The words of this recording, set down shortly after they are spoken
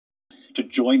to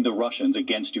join the Russians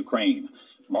against Ukraine.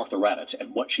 Martha Raddatz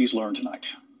and what she's learned tonight.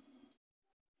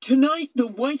 Tonight, the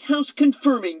White House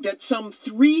confirming that some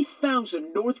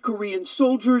 3,000 North Korean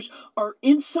soldiers are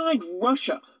inside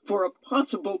Russia for a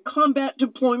possible combat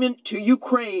deployment to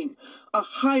Ukraine. A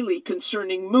highly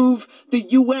concerning move the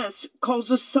U.S.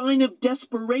 calls a sign of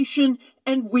desperation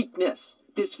and weakness.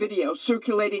 This video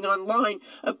circulating online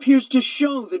appears to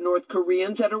show the North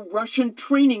Koreans at a Russian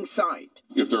training site.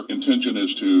 If their intention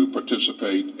is to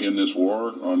participate in this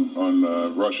war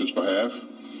on Russia's behalf,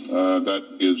 that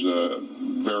is a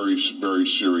very, very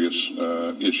serious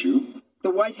issue. The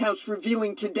White House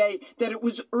revealing today that it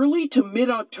was early to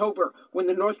mid-October when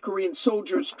the North Korean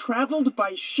soldiers traveled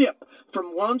by ship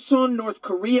from Wonsan, North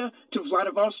Korea to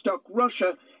Vladivostok,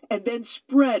 Russia, and then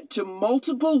spread to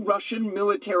multiple Russian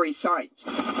military sites.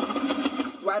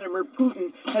 Vladimir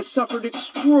Putin has suffered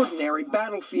extraordinary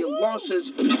battlefield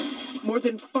losses. More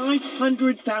than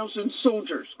 500,000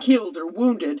 soldiers killed or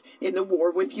wounded in the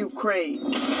war with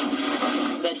Ukraine.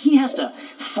 That he has to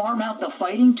farm out the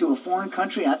fighting to a foreign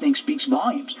country, I think speaks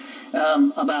volumes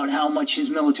about how much his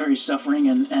military is suffering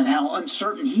and how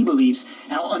uncertain he believes,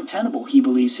 how untenable he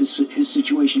believes his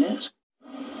situation is.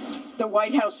 The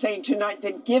White House saying tonight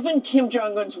that given Kim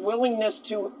Jong-un's willingness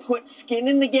to put skin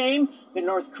in the game, the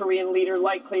North Korean leader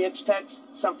likely expects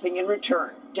something in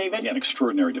return. David? Yeah, an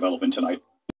extraordinary development tonight.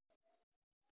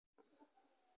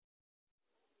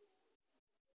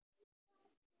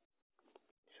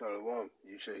 Shalom,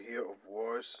 you shall hear of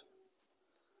wars,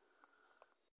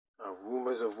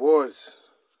 rumors of wars.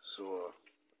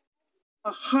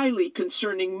 A highly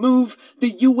concerning move the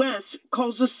U.S.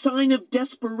 calls a sign of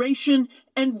desperation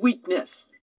and weakness.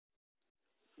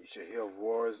 You shall hear of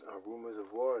wars and rumors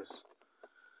of wars.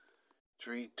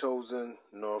 3,000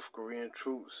 North Korean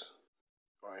troops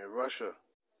are in Russia.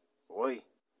 Why?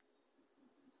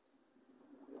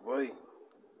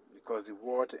 Because the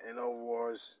war to end all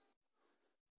wars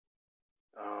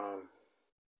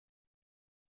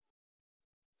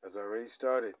has already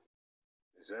started.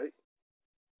 Is right?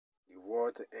 The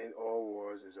war to end all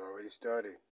wars is already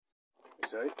started.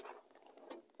 Is right?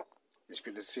 The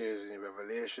scripture says in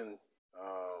Revelation,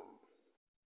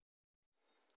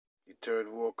 the third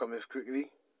war cometh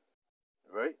quickly.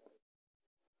 Right?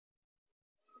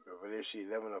 Revelation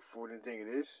 11 or 14, I think it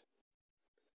is.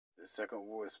 The second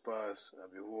war is past,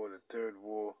 and behold, the third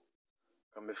war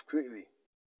cometh quickly.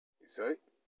 Is right?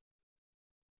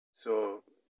 So,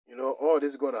 you know, all this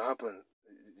is going to happen.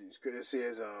 The scripture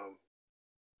says,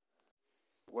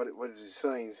 what is the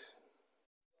signs?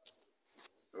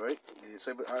 Right? The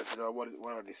disciple asked, what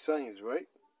are the signs, right?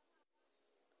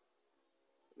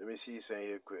 Let me see something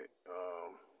here quick.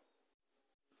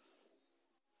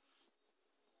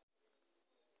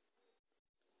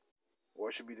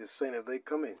 What should be the sign if they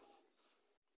come in?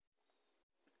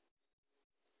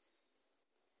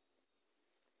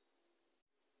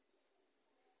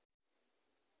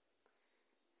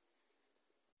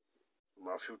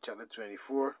 Matthew chapter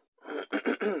 24.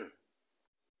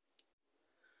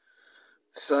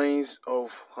 Signs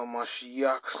of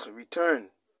Hamashiach's return.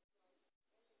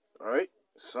 Alright?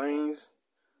 Signs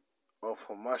of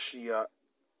Hamashiach.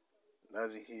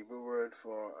 That's the Hebrew word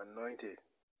for anointed.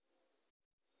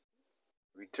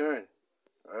 Return.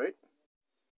 Alright?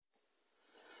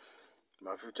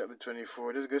 Matthew chapter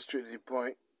 24. Let's get straight to the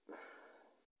point.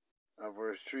 And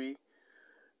verse 3.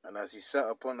 And as he sat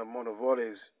upon the Mount of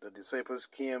Olives, the disciples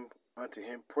came unto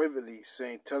him privately,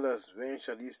 saying, Tell us, when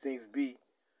shall these things be?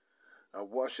 And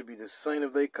what shall be the sign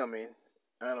of thy coming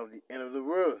and of the end of the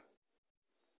world?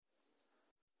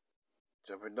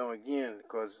 Jumping down again,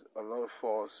 because a lot of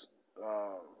false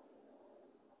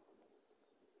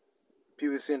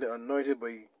people saying they're anointed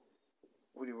by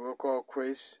what the world called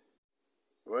Christ,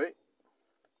 right?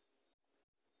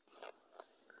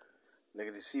 They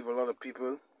can deceive a lot of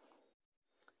people.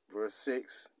 Verse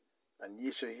 6, and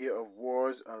ye shall hear of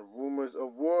wars and rumors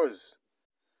of wars.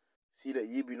 See that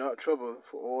ye be not troubled,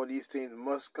 for all these things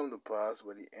must come to pass,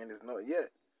 but the end is not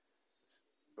yet.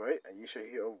 Right? And ye shall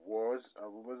hear of wars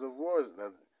and rumors of wars.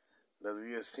 That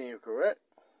we are seeing correct.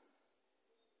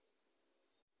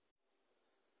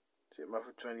 See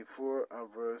Matthew 24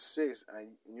 and verse 6,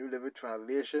 and New Living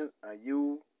Translation, and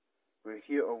you will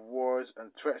hear of wars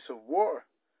and threats of war.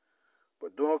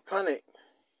 But don't panic.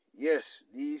 Yes,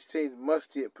 these things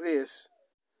must take place,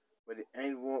 but the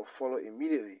end won't follow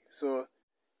immediately. So,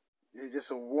 it's just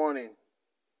a warning.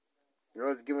 The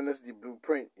Lord's giving us the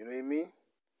blueprint, you know what I mean?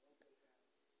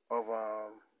 Of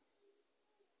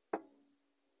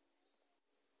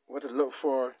what to look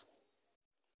for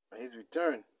in his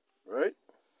return, right?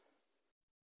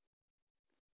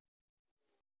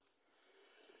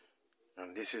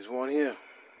 And this is one here.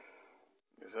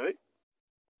 Is right?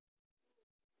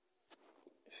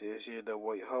 It says here the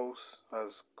White House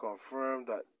has confirmed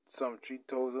that some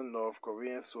 3,000 North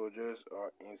Korean soldiers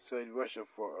are inside Russia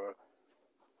for a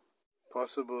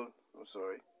possible,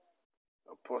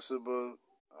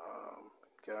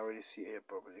 can't really see it here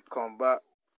properly, combat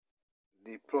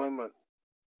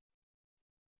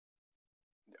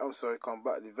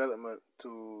development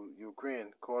to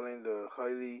Ukraine, calling the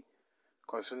highly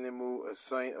concerning move a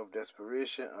sign of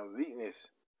desperation and weakness.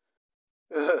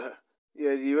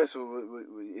 Yeah, the US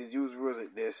is use words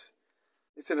like this.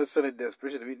 It's not a sign of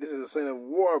desperation. This is a sign of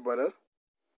war, brother.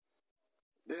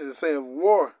 This is a sign of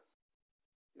war.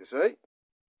 You see?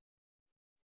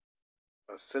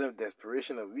 A sign of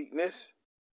desperation, of weakness.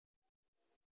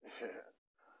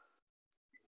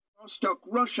 Vostok,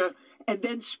 Russia, and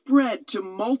then spread to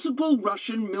multiple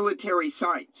Russian military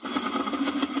sites.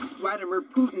 Vladimir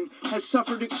Putin has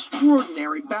suffered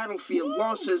extraordinary battlefield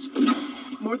losses.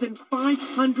 More than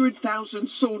 500,000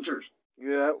 soldiers.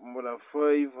 Yeah, more than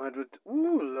 500.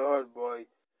 Ooh, Lord, boy.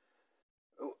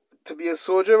 To be a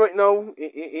soldier right now,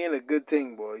 it ain't a good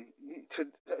thing, boy.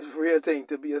 Real thing.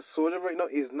 To be a soldier right now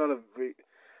is not a very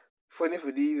funny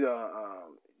for these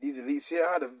elites here.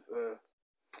 I had a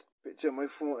picture on my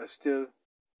phone. Still,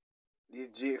 these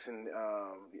jakes in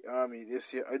the army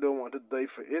this year. I don't want to die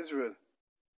for Israel.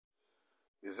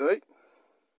 Is right?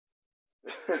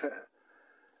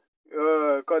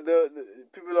 Because the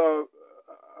people are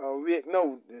awake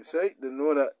now. You say they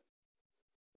know that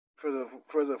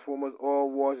first and foremost, all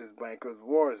wars is bankers'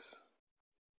 wars.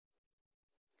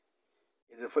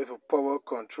 It's a fight for power,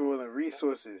 control, and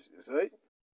resources. You say?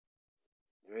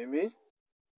 You know what I mean?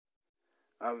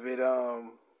 And with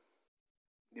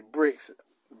the BRICS,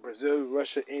 Brazil,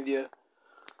 Russia, India,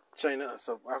 China, and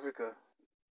South Africa,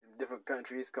 different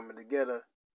countries coming together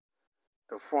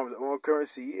to form their own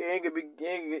currency. It ain't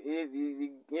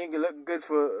gonna look good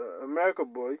for America,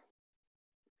 boy.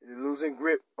 They're losing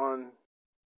grip on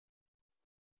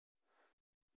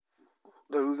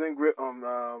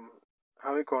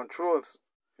having controls.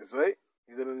 It's right.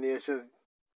 These other nations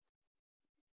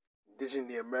dishing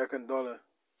the American dollar.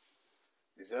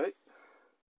 It's right.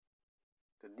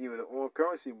 To deal with their own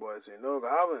currency, boy. So you know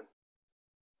what happened.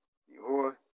 The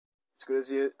whole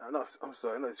scriptures. I'm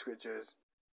sorry, not scriptures.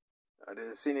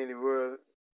 There's a scene in the world.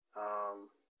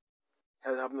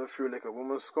 Hell have no fear like a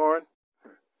woman scorned.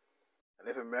 And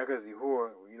if America is the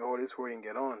whore, you know how this whore can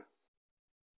get on.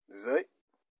 Is that?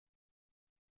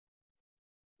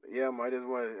 But yeah, man,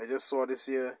 I just saw this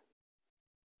here.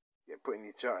 Get put in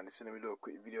the chat and just let me do a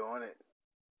quick video on it.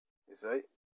 Is that?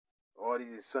 All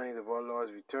these signs of our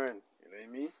Lord's return. You know what I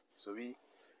mean? So we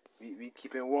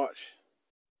keep in watch.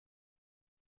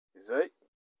 Is that?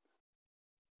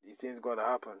 These things gotta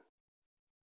happen.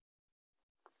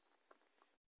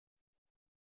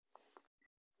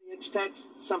 Expects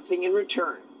something in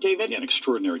return. David? Yeah, an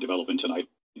extraordinary development tonight.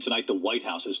 Tonight, the White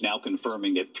House is now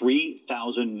confirming that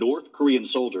 3,000 North Korean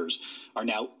soldiers are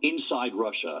now inside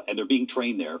Russia, and they're being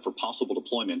trained there for possible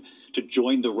deployment to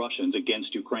join the Russians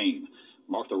against Ukraine.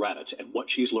 Martha Raddatz and what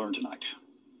she's learned tonight.